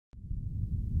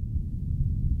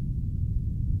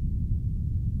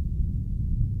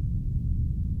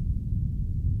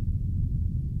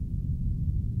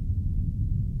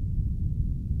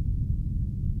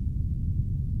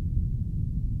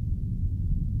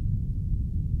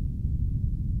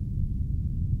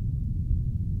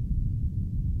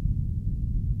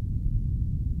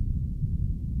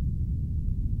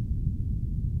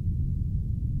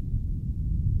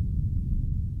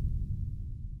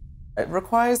It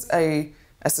requires a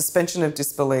suspension of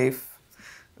disbelief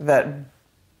that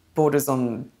borders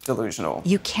on delusional.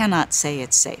 You cannot say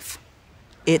it's safe.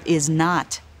 It is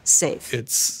not safe.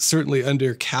 It's certainly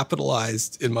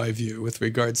undercapitalized, in my view, with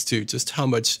regards to just how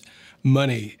much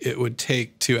money it would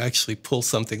take to actually pull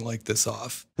something like this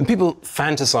off. And people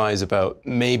fantasize about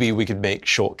maybe we could make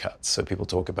shortcuts. So people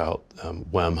talk about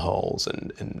wormholes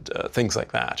and things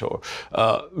like that, or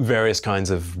various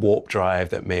kinds of warp drive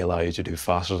that may allow you to do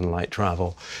faster than light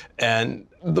travel. And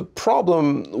the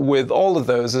problem with all of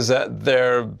those is that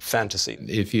they're fantasy.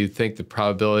 If you think the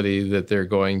probability that they're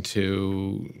going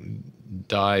to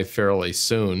die fairly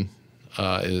soon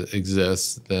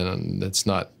exists, then it's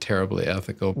not terribly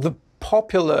ethical. The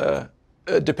popular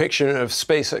depiction of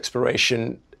space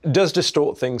exploration does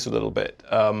distort things a little bit.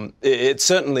 It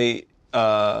certainly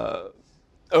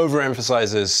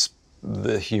overemphasizes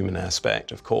the human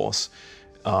aspect, of course,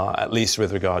 at least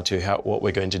with regard to what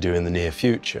we're going to do in the near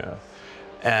future.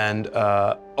 And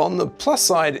on the plus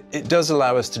side, it does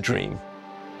allow us to dream.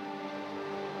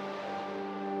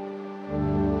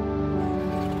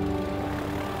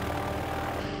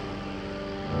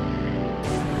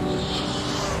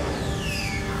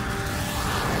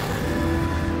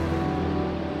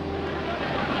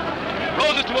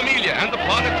 And the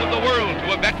plaudits of the world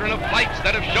to a veteran of flights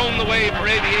that have shown the way for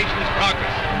aviation's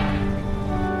progress.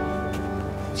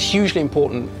 It's hugely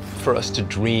important for us to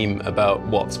dream about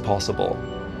what's possible.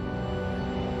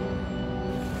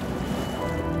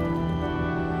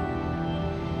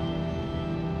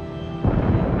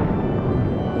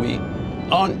 We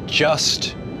aren't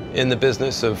just in the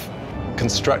business of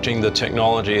constructing the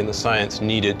technology and the science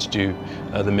needed to do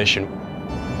the mission.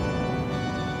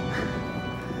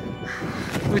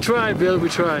 We tried, Bill, we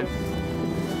tried.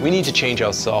 We need to change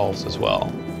ourselves as well.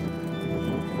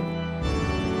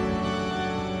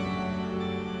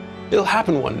 It'll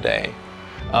happen one day,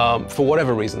 for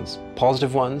whatever reasons.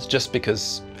 Positive ones, just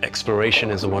because exploration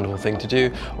is a wonderful thing to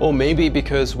do, or maybe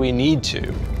because we need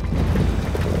to.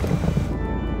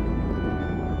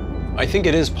 I think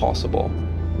it is possible.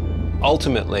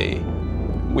 Ultimately,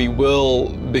 we will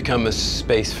become a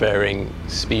spacefaring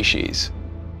species.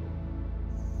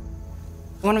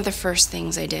 One of the first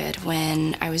things I did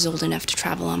when I was old enough to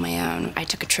travel on my own, I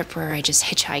took a trip where I just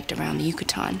hitchhiked around the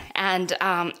Yucatan. And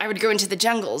I would go into the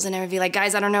jungles and I would be like,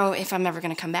 guys, I don't know if I'm ever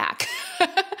gonna come back.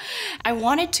 I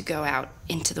wanted to go out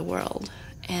into the world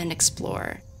and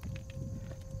explore.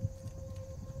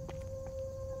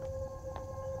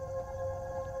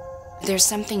 There's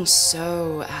something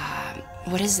so,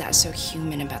 what is that, so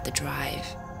human about the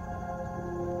drive?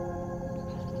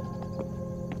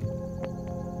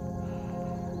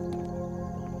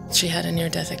 She had a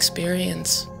near-death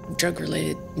experience,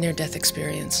 drug-related near-death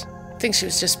experience. I think she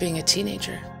was just being a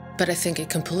teenager, but I think it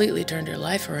completely turned her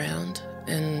life around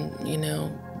and, you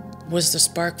know, was the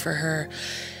spark for her,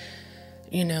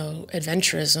 you know,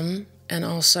 adventurism, and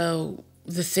also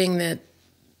the thing that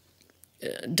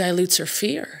dilutes her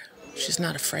fear. She's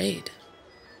not afraid.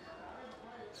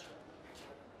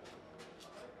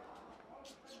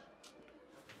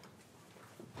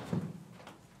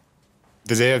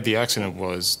 The day of the accident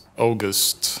was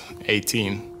August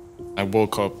 18. I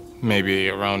woke up maybe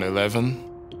around 11.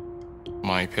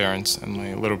 My parents and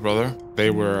my little brother, they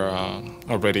were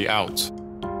already out.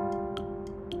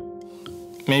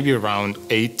 Maybe around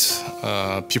 8,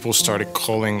 people started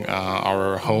calling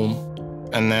our home.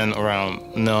 And then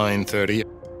around 9:30,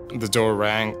 the door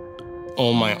rang.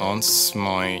 All my aunts,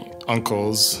 my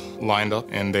uncles lined up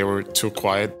and they were too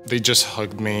quiet. They just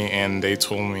hugged me and they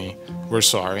told me, "We're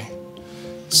sorry."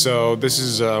 So this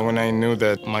is when I knew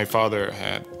that my father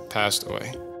had passed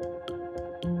away.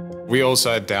 We all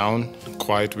sat down,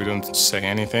 quiet, we didn't say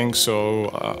anything. So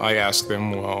I asked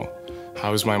them, well,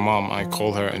 how is my mom? I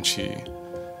call her and she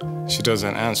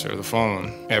doesn't answer the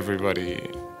phone. Everybody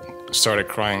started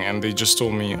crying and they just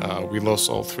told me we lost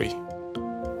all 3.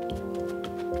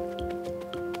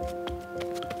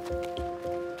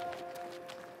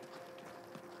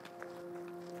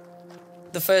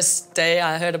 The first day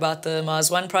I heard about the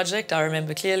Mars One project, I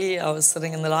remember clearly. I was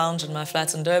sitting in the lounge in my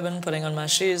flat in Durban, putting on my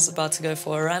shoes, about to go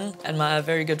for a run. And my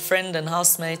very good friend and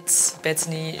housemate,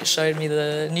 Bethany, showed me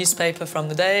the newspaper from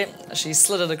the day. She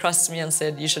slid it across to me and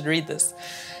said, "You should read this."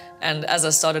 And as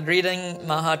I started reading,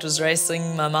 my heart was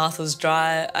racing, my mouth was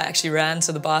dry. I actually ran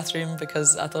to the bathroom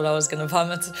because I thought I was going to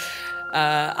vomit.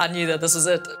 I knew that this was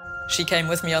it. She came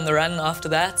with me on the run after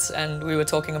that, and we were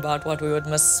talking about what we would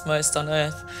miss most on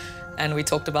Earth. And we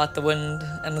talked about the wind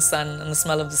and the sun and the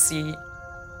smell of the sea.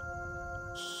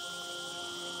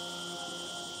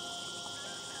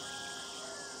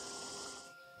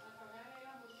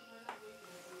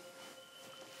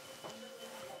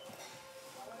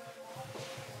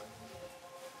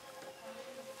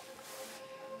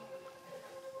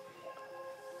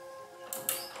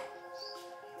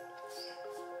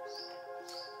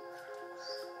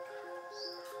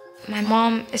 My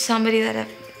mom is somebody that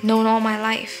I've known all my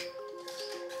life.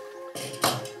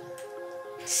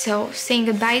 So saying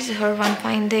goodbye to her one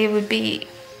fine day would be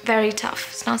very tough.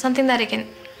 It's not something that I can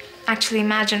actually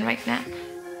imagine right now.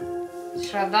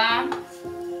 Shradha.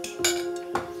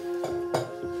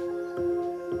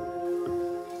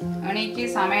 Aniki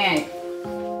samay.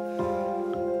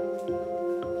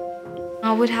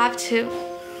 I would have to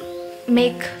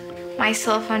make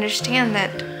myself understand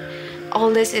that all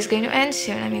this is going to end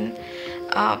soon. I mean,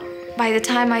 by the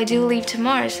time I do leave to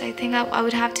Mars, I think I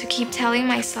would have to keep telling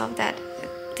myself that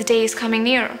the day is coming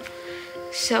nearer.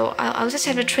 So I'll just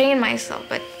have to train myself,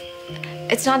 but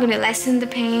it's not going to lessen the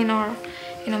pain or,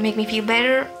 make me feel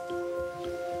better.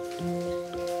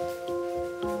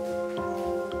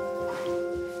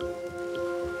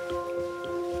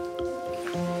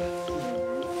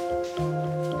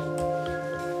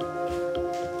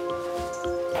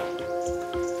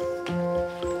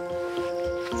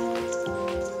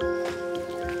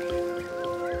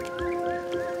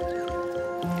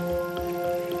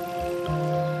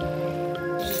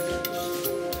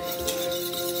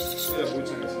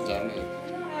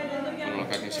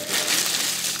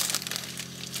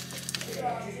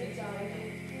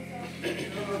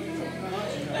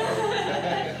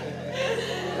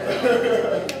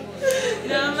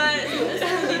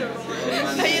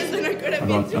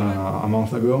 About a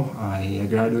month ago, I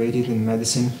graduated in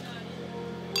medicine.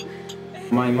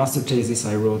 My master thesis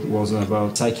I wrote was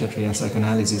about psychiatry and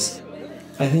psychoanalysis.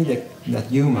 I think that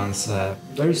humans have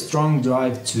a very strong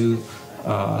drive to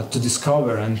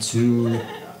discover and to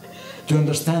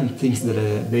understand things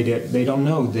that they don't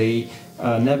know, they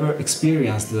never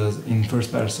experienced in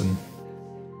first person.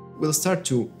 We'll start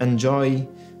to enjoy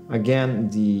again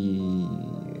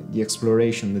the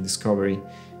exploration, the discovery,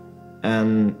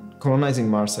 and colonizing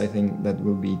Mars, I think that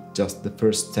will be just the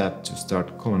first step to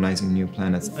start colonizing new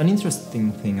planets. An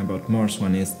interesting thing about Mars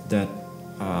one is that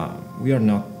we are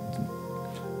not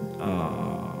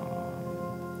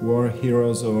war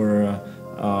heroes or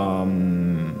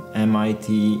MIT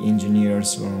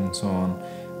engineers and so on.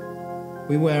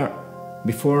 We were,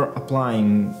 before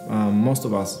applying, most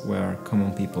of us were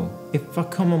common people. If a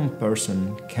common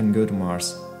person can go to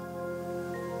Mars,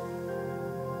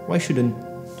 why shouldn't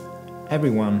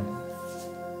everyone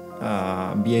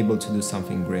be able to do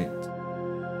something great?